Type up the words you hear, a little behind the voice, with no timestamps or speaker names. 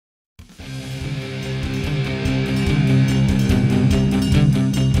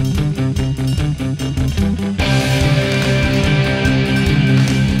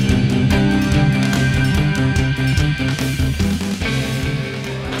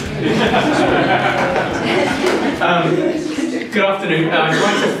Good afternoon. I'd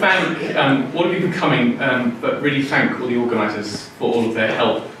like to thank all of you for coming, but really thank all the organisers for all of their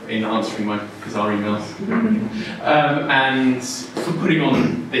help in answering my bizarre emails. And for putting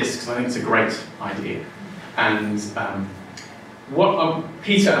on this, because I think it's a great idea. And what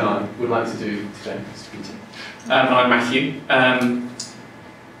Peter and I would like to do today, Mr. Peter, and I'm Matthew,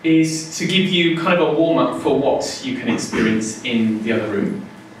 is to give you kind of a warm-up for what you can experience in the other room.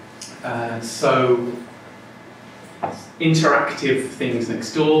 So, interactive things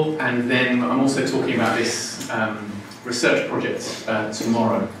next door, and then I'm also talking about this research project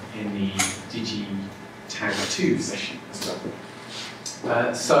tomorrow in the DigiTag 2 session as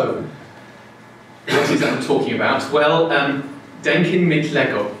well. So, what is that I'm talking about? Well, Denken mit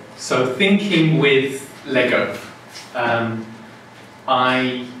Lego. So, thinking with Lego.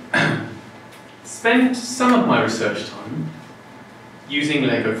 I spent some of my research time using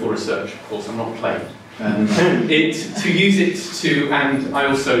Lego for research. Of course, I'm not playing. To use it to, and I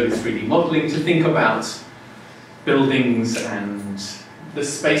also do 3D modelling to think about buildings and the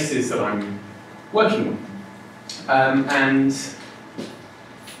spaces that I'm working on. And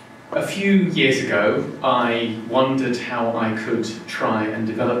a few years ago, I wondered how I could try and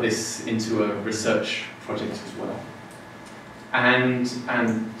develop this into a research project as well. And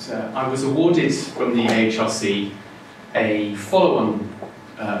I was awarded from the AHRC a follow-on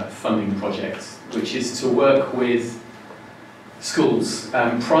funding project, which is to work with schools,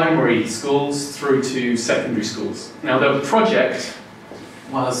 primary schools through to secondary schools. Now, the project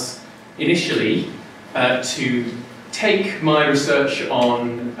was initially to take my research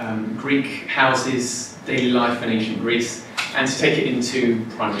on Greek houses, daily life in ancient Greece, and to take it into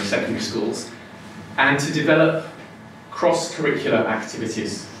primary and secondary schools, and to develop cross-curricular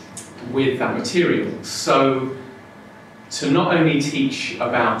activities with that material. So, to not only teach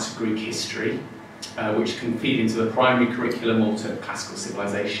about Greek history, which can feed into the primary curriculum or to classical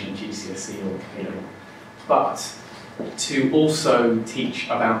civilization at GCSE or Peta, but to also teach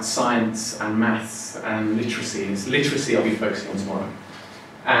about science and maths and literacy. And it's literacy I'll be focusing on tomorrow,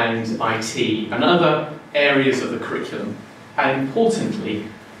 and IT and other areas of the curriculum, and importantly,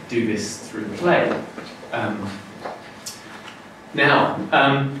 do this through play.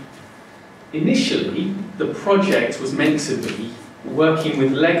 Initially, the project was meant to be working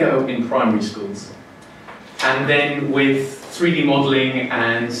with Lego in primary schools, and then with 3D modelling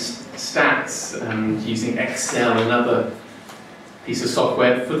and stats and using Excel and other piece of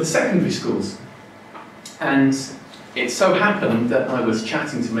software for the secondary schools. And it so happened that I was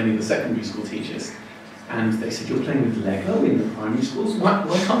chatting to many of the secondary school teachers, and they said, "You're playing with Lego in the primary schools? Why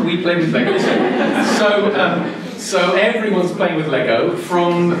can't we play with Lego?" So everyone's playing with Lego,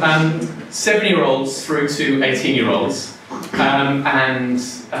 from 7-year-olds through to 18-year-olds.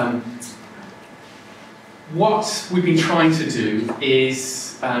 What we've been trying to do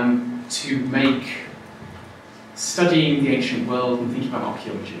is to make studying the ancient world and thinking about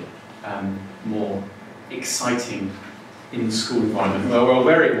archaeology more exciting in the school environment. Well, we're all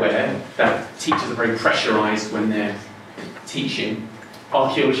very aware that teachers are very pressurised when they're teaching.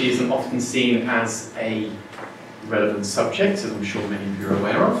 Archaeology isn't often seen as a relevant subject, as I'm sure many of you are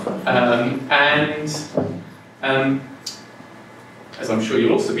aware of. As I'm sure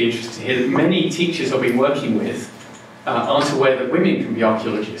you'll also be interested to hear, that many teachers I've been working with aren't aware that women can be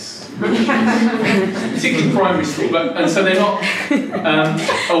archaeologists, particularly in primary school, and so they're not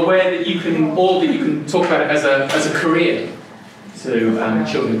aware that you can, or that you can talk about it as a career to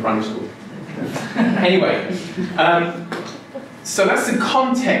children in primary school. Anyway, so that's the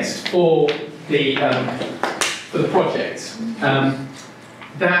context for the project.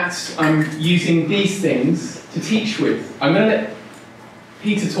 That I'm using these things to teach with. I'm going to let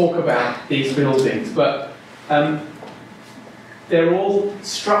Peter talk about these buildings, but they're all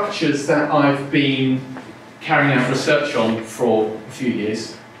structures that I've been carrying out research on for a few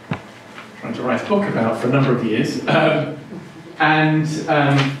years, trying to write a book about for a number of years.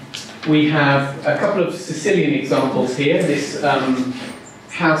 We have a couple of Sicilian examples here. This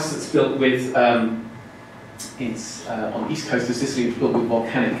house that's built with, it's on the east coast of Sicily, it's built with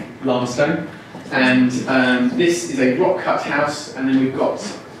volcanic lava stone. And this is a rock-cut house, and then we've got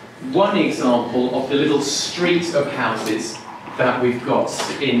one example of the little street of houses that we've got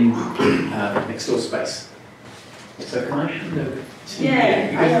in next door space. So can I hand over to you?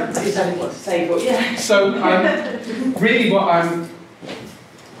 Yeah, I haven't decided what to say, but yeah. So really what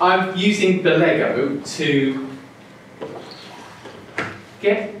I'm using the Lego to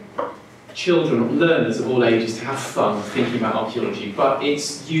get children, or learners of all ages, to have fun thinking about archaeology, but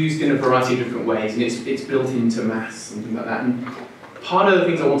it's used in a variety of different ways, and it's built into maths and things like that. And part of the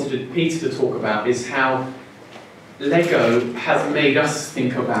things I wanted Peter to talk about is how Lego has made us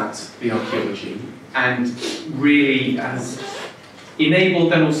think about the archaeology and really has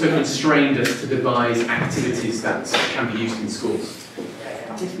enabled and also constrained us to devise activities that can be used in schools.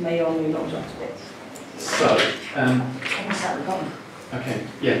 This may or may not just bit. So, okay,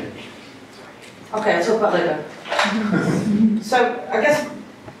 yeah. Okay, I'll talk about Lego. So, I guess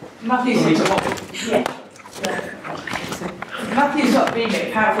Matthew's sort of being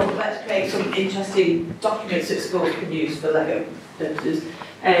it powerful, let's create some interesting documents that schools can use for Lego purposes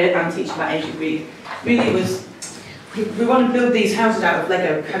and teach about ancient Greek. Really it was, we want to build these houses out of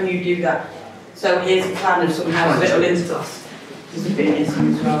Lego, can you do that? So here's a plan of some houses that will Lintos. There's a bit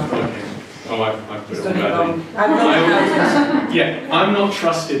missing as well. Okay. Oh, I've put it Done it wrong. Yeah, I'm not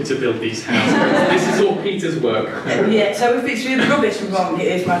trusted to build these houses. This is all Peter's work. Yeah, so if it's really rubbish and wrong, it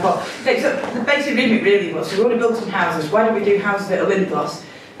is my fault. Okay, so the basic remit really was, we want to build some houses. Why don't we do houses at Olympos?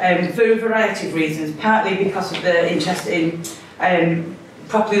 For a variety of reasons, partly because of the interest in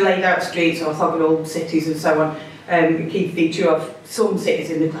properly laid out streets, orthogonal cities and so on, a key feature of some cities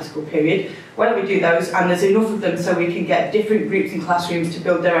in the classical period. Why don't we do those? And there's enough of them so we can get different groups in classrooms to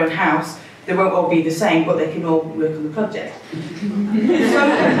build their own house. They won't all be the same, but they can all work on the project. so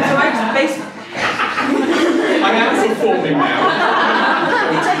I basically... I am performing now.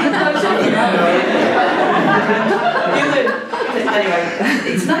 Anyway,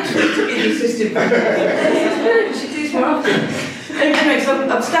 it's nice to be the assistant. She does more often. Anyway, so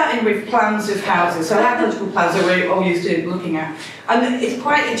I'm starting with plans of houses, so archaeological plans that we're all used to looking at. And it's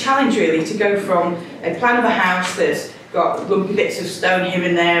quite a challenge really to go from a plan of a house that's got lumpy bits of stone here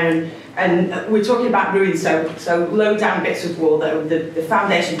and there, and we're talking about ruins, so low down bits of wall that were the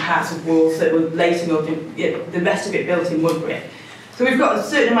foundation parts of walls that were later or the rest of it built in wood brick. So we've got a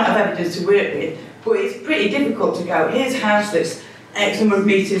certain amount of evidence to work with, but it's pretty difficult to go, here's a house that's X number of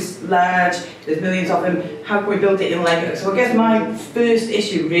metres large, there's millions of them, how can we build it in Lego? So I guess my first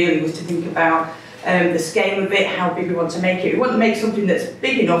issue really was to think about the scale of it, how big we want to make it. We want to make something that's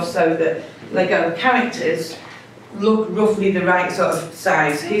big enough so that Lego characters look roughly the right sort of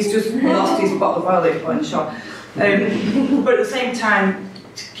size. He's just lost his bottle of oil at one shot. But at the same time,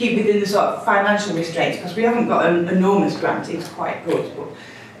 to keep within the sort of financial restraints, because we haven't got an enormous grant, it's quite good, but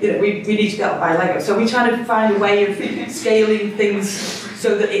you know, we need to be able to buy Lego. So we're trying to find a way of scaling things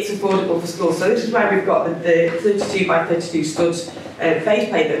so that it's affordable for schools. So this is why we've got the 32 by 32 studs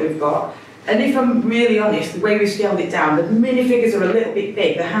faceplate that we've got. And if I'm really honest, the way we scaled it down, the minifigures are a little bit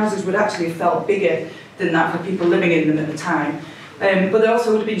big. The houses would actually have felt bigger than that for people living in them at the time. But they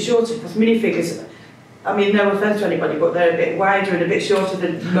also would have been shorter, because minifigures, I mean, no offence to anybody, but they're a bit wider and a bit shorter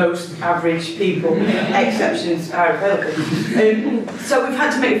than most average people. Exceptions are available. So we've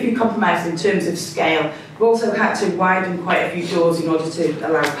had to make a few compromises in terms of scale. We've also had to widen quite a few doors in order to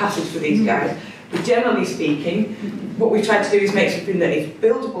allow passage for these guys. But generally speaking, what we've tried to do is make something that is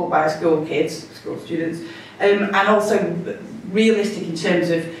buildable by school kids, school students, and also realistic in terms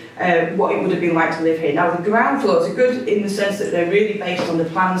of what it would have been like to live here. Now, the ground floors are good in the sense that they're really based on the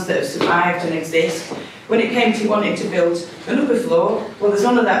plans that have survived and exist. When it came to wanting to build an upper floor, well, there's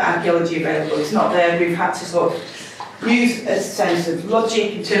none of that archaeology available. It's not there. We've had to sort of use a sense of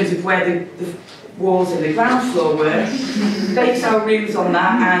logic in terms of where the walls in the ground floor were, base our rooms on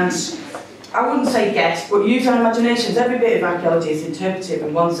that, and I wouldn't say guess, but use our imaginations. Every bit of archaeology is interpretive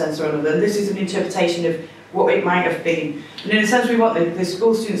in one sense or another, and this is an interpretation of what it might have been. And in a sense we want the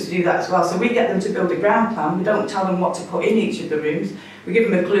school students to do that as well, so we get them to build a ground plan. We don't tell them what to put in each of the rooms. We give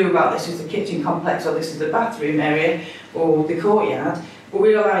them a clue about this is the kitchen complex, or this is the bathroom area, or the courtyard, but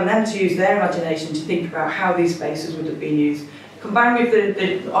we're allowing them to use their imagination to think about how these spaces would have been used. Combined with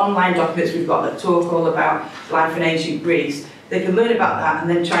the online documents we've got that talk all about life in ancient Greece, they can learn about that and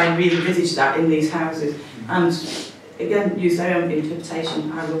then try and re-envisage that in these houses. And again, use their own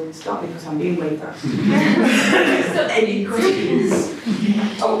interpretation. I will stop because I'm being waved at. Any questions?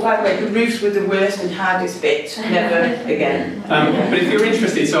 Oh, by the way, the roofs were the worst and hardest bit. Never again. But if you're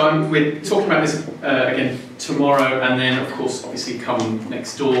interested, so we're talking about this again tomorrow, and then of course, obviously, come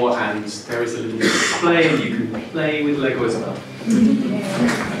next door, and there is a little display, and you can play with Lego as well.